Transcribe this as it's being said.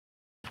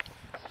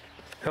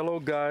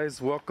Hello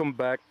guys, welcome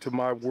back to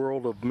my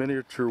world of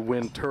miniature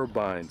wind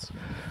turbines.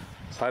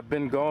 I've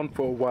been gone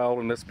for a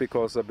while, and that's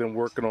because I've been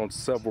working on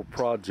several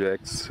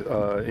projects,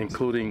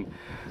 including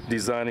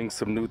designing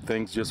some new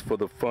things just for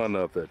the fun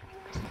of it.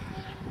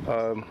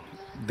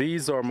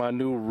 These are my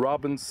new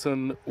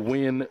Robinson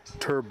wind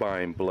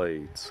turbine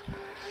blades,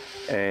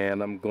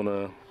 and I'm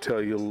gonna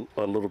tell you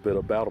a little bit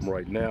about them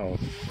right now.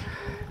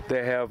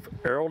 They have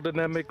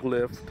aerodynamic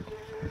lift,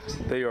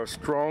 they are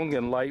strong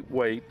and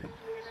lightweight.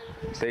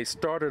 They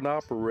start and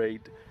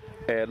operate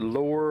at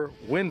lower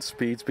wind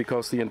speeds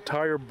because the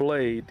entire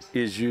blade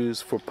is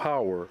used for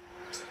power.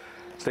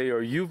 They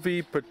are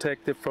UV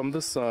protected from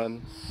the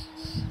sun.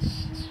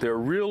 They're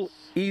real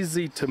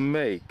easy to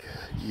make.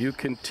 You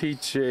can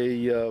teach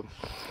a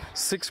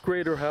sixth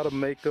grader how to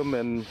make them,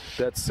 and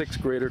that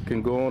sixth grader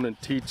can go on and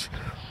teach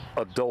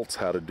adults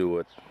how to do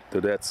it.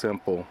 They're that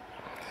simple.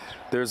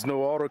 There's no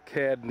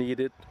AutoCAD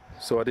needed,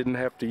 so I didn't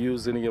have to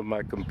use any of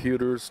my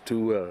computers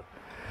to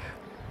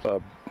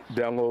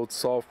download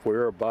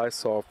software or buy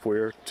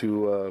software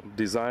to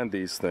design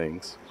these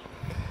things.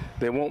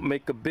 They won't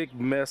make a big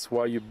mess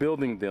while you're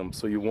building them,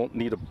 so you won't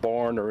need a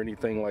barn or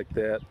anything like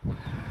that,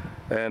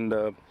 and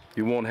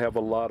you won't have a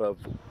lot of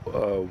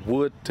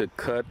wood to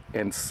cut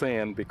and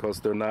sand because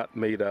they're not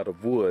made out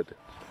of wood.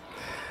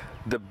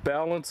 The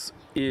balance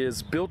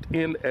is built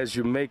in as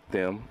you make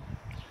them.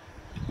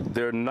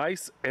 They're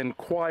nice and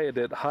quiet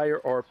at higher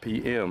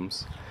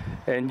RPMs,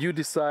 and you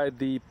decide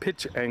the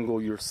pitch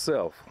angle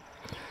yourself.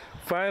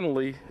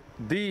 Finally,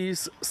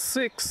 these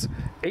 6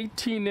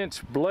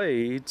 18-inch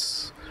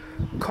blades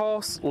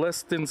cost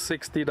less than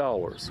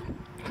 $60.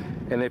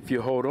 And if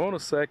you hold on a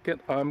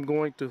second, I'm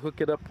going to hook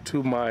it up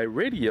to my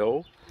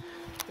radio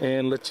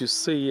and let you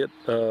see it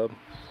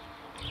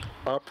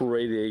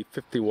operate a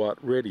 50-watt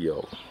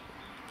radio.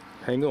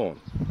 Hang on.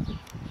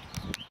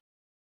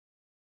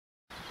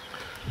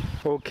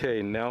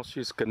 Okay, now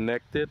she's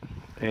connected,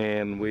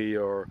 and we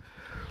are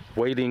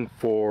waiting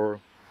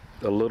for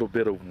a little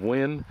bit of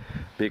wind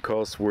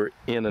because we're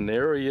in an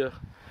area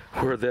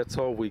where that's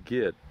all we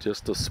get,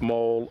 just a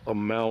small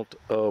amount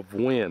of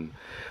wind.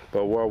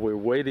 But while we're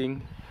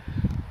waiting,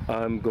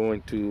 I'm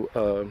going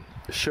to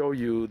show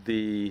you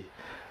the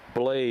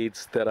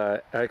blades that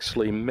I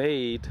actually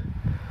made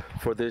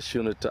for this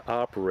unit to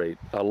operate.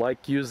 I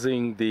like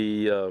using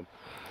these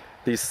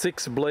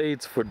 6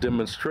 blades for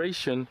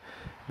demonstration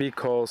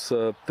because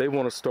they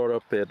want to start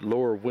up at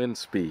lower wind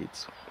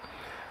speeds.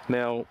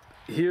 Now,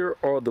 here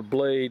are the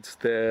blades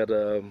that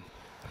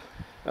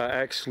I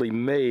actually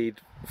made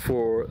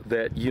for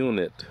that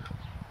unit,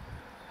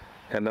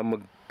 and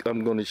I'm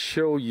going to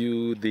show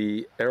you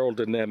the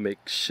aerodynamic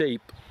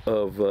shape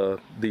of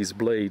these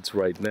blades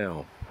right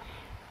now.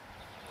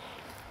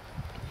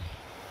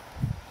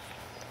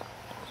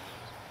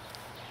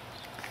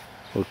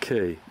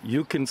 Okay,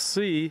 you can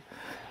see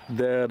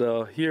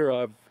that here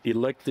I've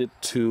elected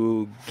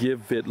to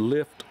give it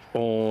lift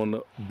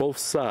on both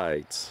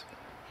sides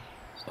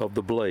of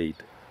the blade.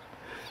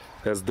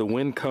 As the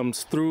wind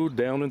comes through,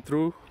 down and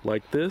through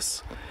like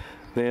this,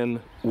 then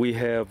we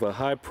have a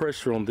high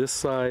pressure on this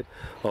side,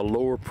 a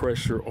lower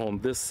pressure on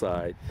this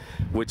side,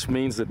 which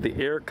means that the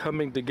air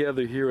coming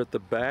together here at the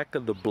back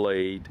of the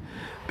blade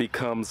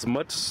becomes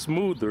much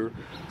smoother,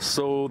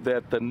 so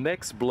that the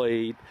next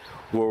blade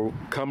will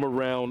come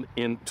around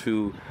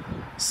into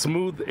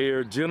smooth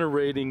air,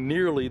 generating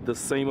nearly the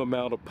same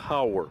amount of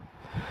power.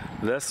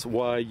 That's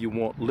why you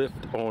want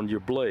lift on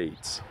your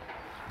blades.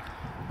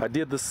 I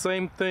did the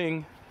same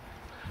thing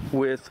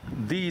with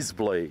these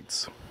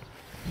blades,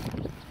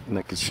 and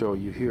I can show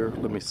you here.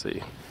 Let me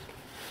see.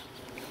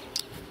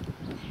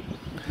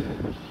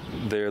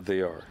 There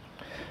they are.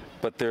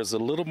 But there's a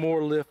little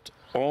more lift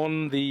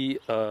on the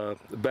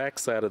back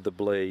side of the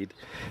blade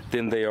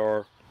than they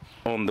are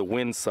on the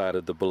wind side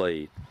of the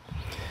blade.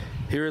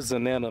 Here's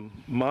an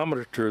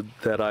anemometer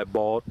that I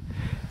bought,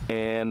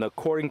 and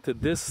according to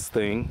this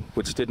thing,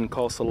 which didn't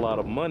cost a lot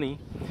of money,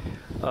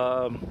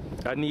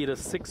 I need a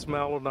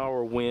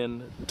 6-mile-an-hour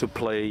wind to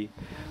play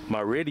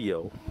my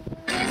radio,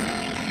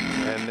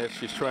 and there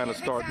she's trying to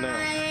start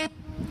now.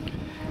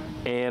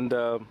 And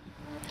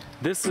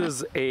this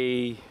is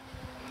a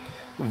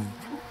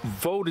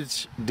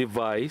voltage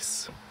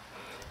device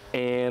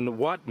and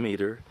watt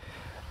meter.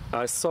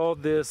 I saw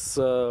this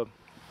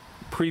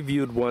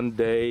previewed one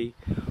day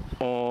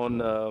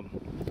on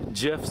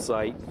Jeff's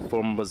site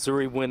from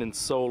Missouri Wind and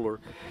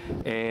Solar,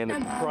 and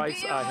at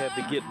price I had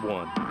to get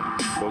one.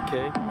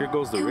 Okay, here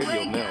goes the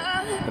radio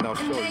now, and I'll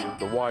show you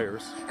the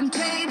wires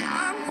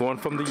going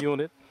from the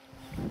unit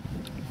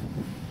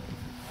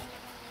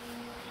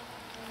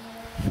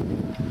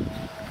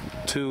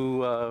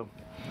to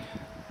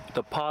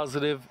the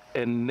positive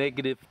and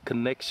negative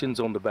connections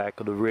on the back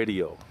of the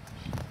radio.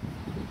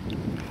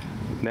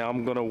 Now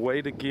I'm going to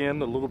wait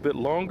again a little bit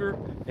longer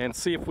and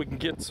see if we can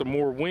get some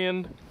more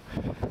wind,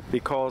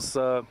 because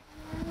I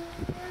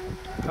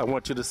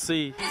want you to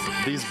see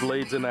these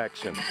blades in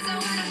action.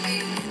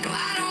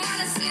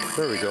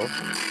 There we go.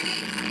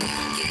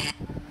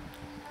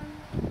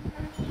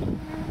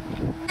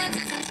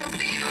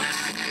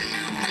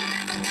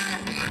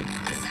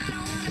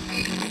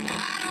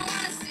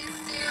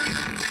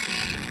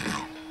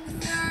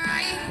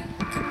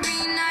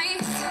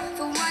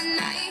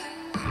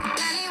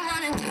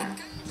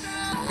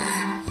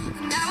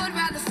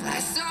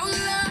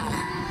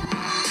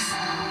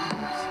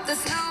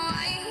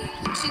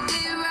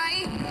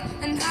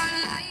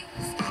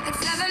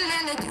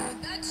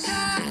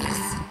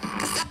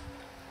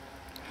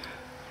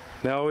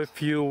 Now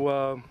if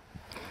you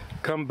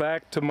come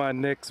back to my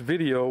next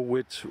video,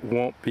 which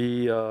won't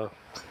be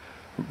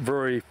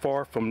very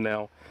far from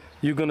now,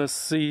 you're gonna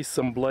see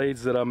some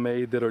blades that I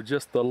made that are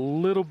just a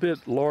little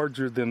bit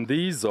larger than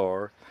these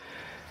are,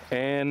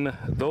 and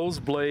those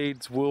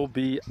blades will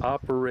be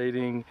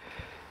operating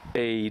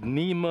a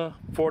NEMA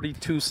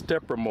 42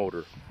 stepper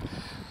motor.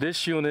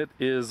 This unit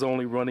is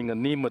only running a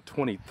NEMA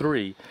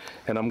 23,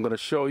 and I'm going to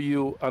show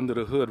you under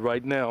the hood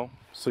right now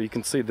so you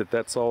can see that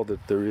that's all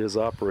that there is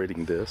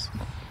operating this.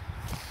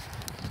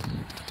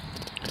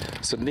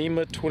 It's a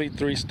NEMA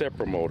 23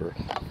 stepper motor.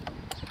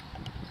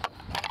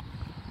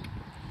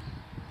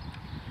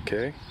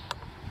 Okay.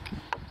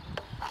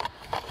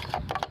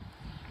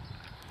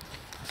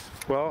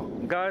 Well,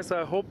 guys,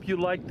 I hope you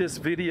like this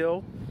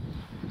video.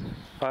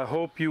 I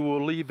hope you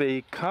will leave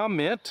a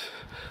comment.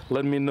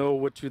 Let me know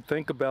what you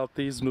think about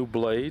these new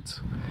blades.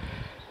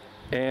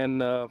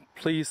 And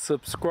please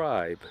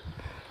subscribe.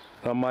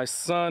 My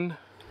son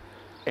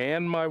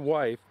and my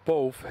wife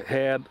both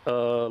had a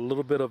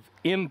little bit of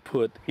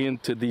input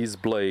into these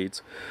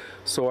blades.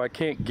 So I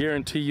can't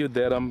guarantee you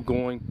that I'm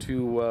going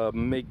to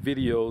make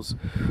videos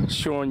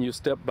showing you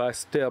step by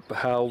step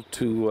how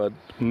to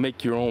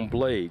make your own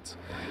blades.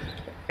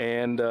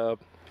 And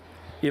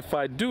if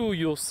I do,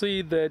 you'll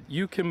see that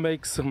you can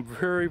make some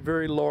very,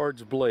 very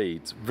large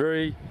blades.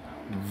 Very,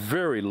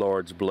 very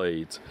large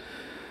blades.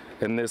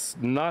 And it's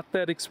not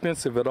that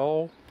expensive at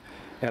all.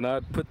 And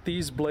I'd put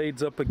these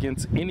blades up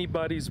against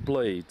anybody's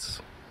blades.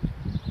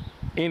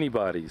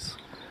 Anybody's.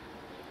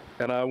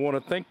 And I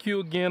want to thank you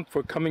again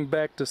for coming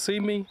back to see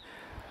me.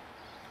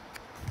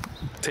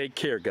 Take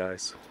care,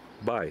 guys.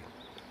 Bye.